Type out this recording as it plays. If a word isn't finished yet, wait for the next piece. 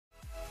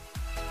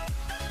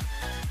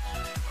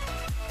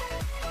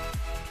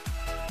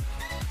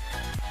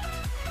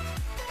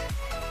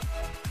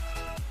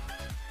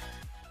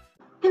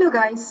Hello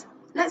guys,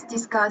 let's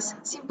discuss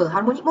simple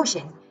harmonic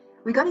motion.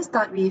 We're going to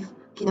start with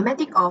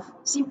kinematic of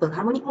simple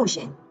harmonic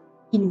motion.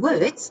 In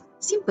words,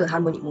 simple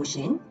harmonic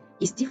motion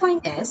is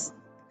defined as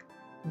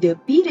the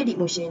periodic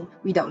motion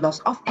without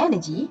loss of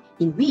energy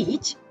in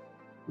which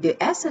the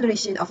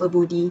acceleration of a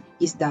body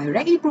is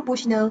directly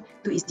proportional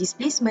to its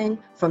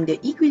displacement from the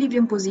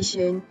equilibrium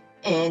position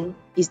and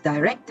is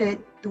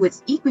directed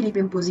towards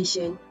equilibrium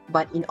position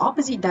but in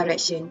opposite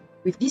direction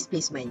with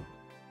displacement.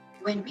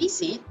 When we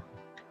say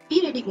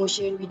periodic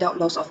motion without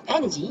loss of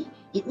energy,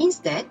 it means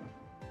that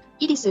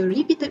it is a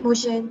repeated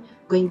motion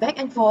going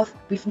back and forth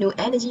with no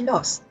energy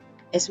loss.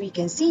 As we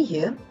can see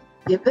here,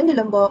 the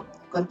pendulum bob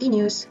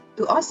continues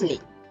to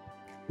oscillate.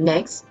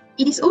 Next,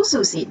 it is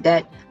also said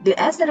that the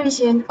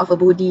acceleration of a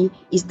body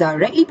is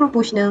directly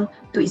proportional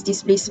to its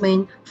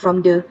displacement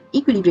from the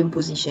equilibrium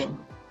position.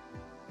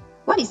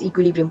 What is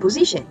equilibrium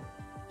position?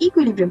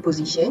 Equilibrium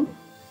position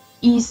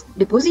is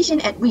the position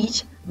at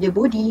which the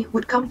body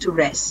would come to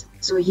rest.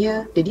 So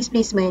here, the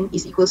displacement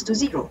is equals to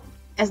 0.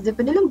 As the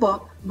pendulum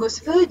bob goes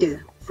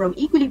further from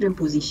equilibrium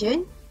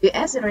position, the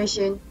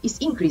acceleration is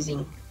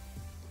increasing.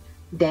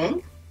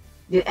 Then,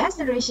 the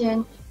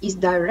acceleration is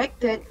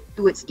directed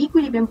towards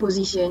equilibrium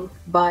position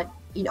but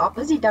in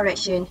opposite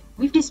direction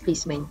with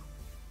displacement.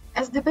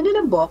 As the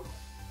pendulum bob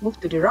moves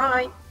to the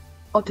right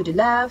or to the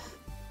left,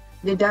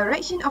 the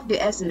direction of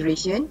the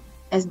acceleration,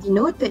 as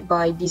denoted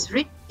by this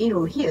red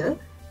arrow here,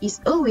 is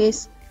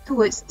always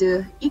towards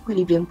the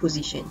equilibrium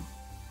position.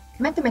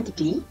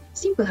 Mathematically,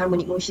 simple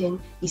harmonic motion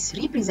is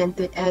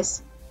represented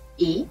as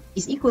A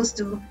is equals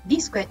to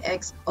d squared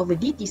x over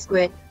dt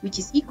squared, which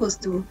is equals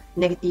to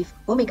negative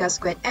omega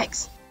squared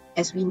x.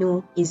 As we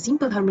know, in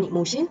simple harmonic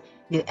motion,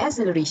 the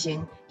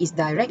acceleration is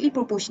directly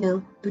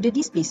proportional to the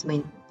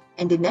displacement,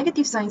 and the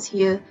negative signs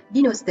here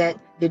denotes that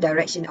the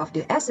direction of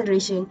the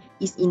acceleration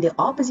is in the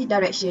opposite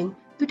direction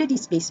to the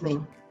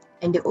displacement.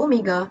 And the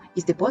omega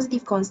is the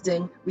positive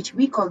constant, which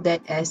we call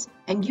that as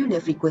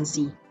angular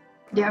frequency.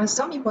 There are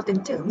some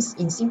important terms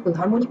in simple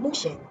harmonic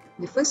motion.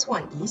 The first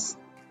one is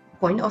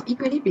point of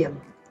equilibrium,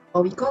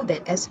 or we call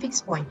that as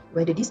fixed point,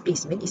 where the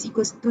displacement is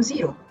equals to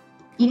 0.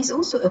 It is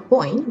also a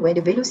point where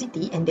the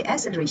velocity and the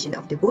acceleration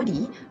of the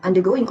body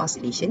undergoing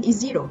oscillation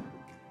is 0.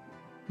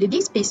 The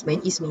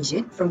displacement is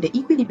measured from the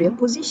equilibrium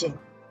position.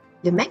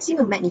 The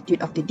maximum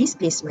magnitude of the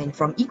displacement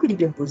from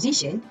equilibrium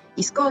position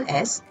is called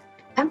as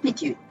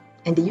amplitude,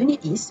 and the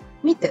unit is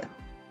meter.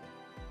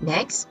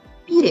 Next,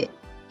 period.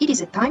 It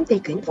is a time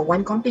taken for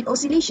one complete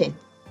oscillation.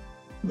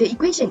 The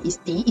equation is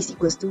T is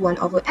equals to 1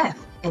 over F,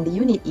 and the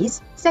unit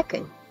is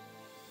second.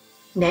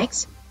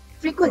 Next,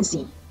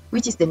 frequency,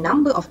 which is the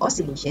number of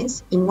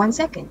oscillations in 1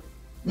 second.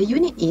 The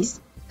unit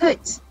is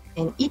hertz,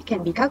 and it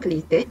can be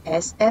calculated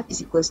as F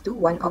is equals to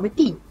 1 over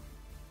T.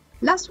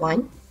 Last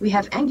one, we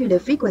have angular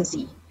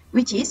frequency,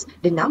 which is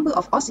the number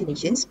of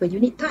oscillations per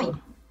unit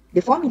time.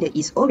 The formula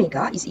is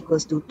omega is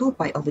equals to 2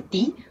 pi over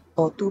T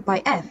or 2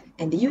 pi F,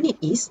 and the unit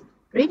is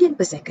radian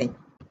per second.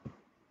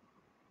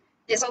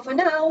 That's all for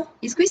now.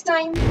 It's quiz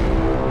time.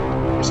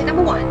 Question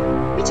number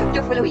 1. Which of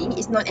the following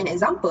is not an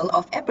example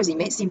of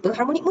approximate simple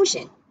harmonic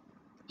motion?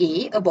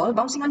 A. A ball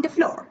bouncing on the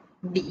floor.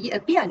 B.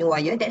 A piano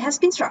wire that has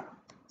been struck.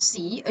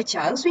 C. A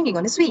child swinging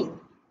on a swing.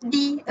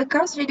 D. A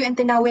car's radio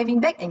antenna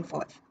waving back and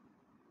forth.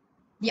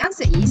 The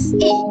answer is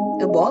A.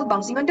 A ball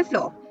bouncing on the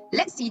floor.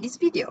 Let's see this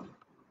video.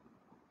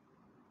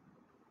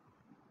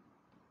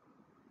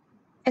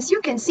 As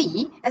you can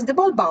see, as the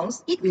ball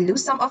bounces, it will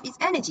lose some of its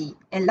energy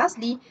and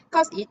lastly,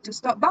 cause it to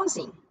stop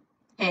bouncing.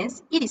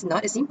 Hence, it is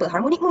not a simple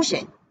harmonic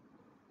motion.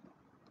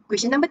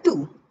 Question number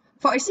 2.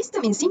 For a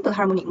system in simple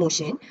harmonic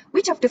motion,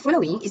 which of the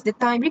following is the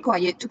time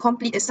required to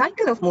complete a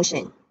cycle of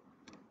motion?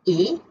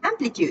 A.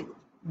 Amplitude.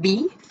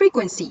 B.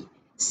 Frequency.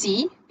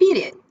 C.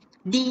 Period.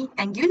 D.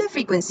 Angular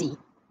frequency.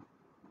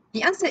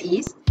 The answer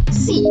is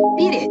C.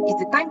 Period is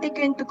the time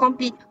taken to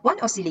complete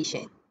one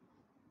oscillation.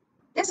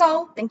 That's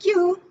all. Thank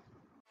you.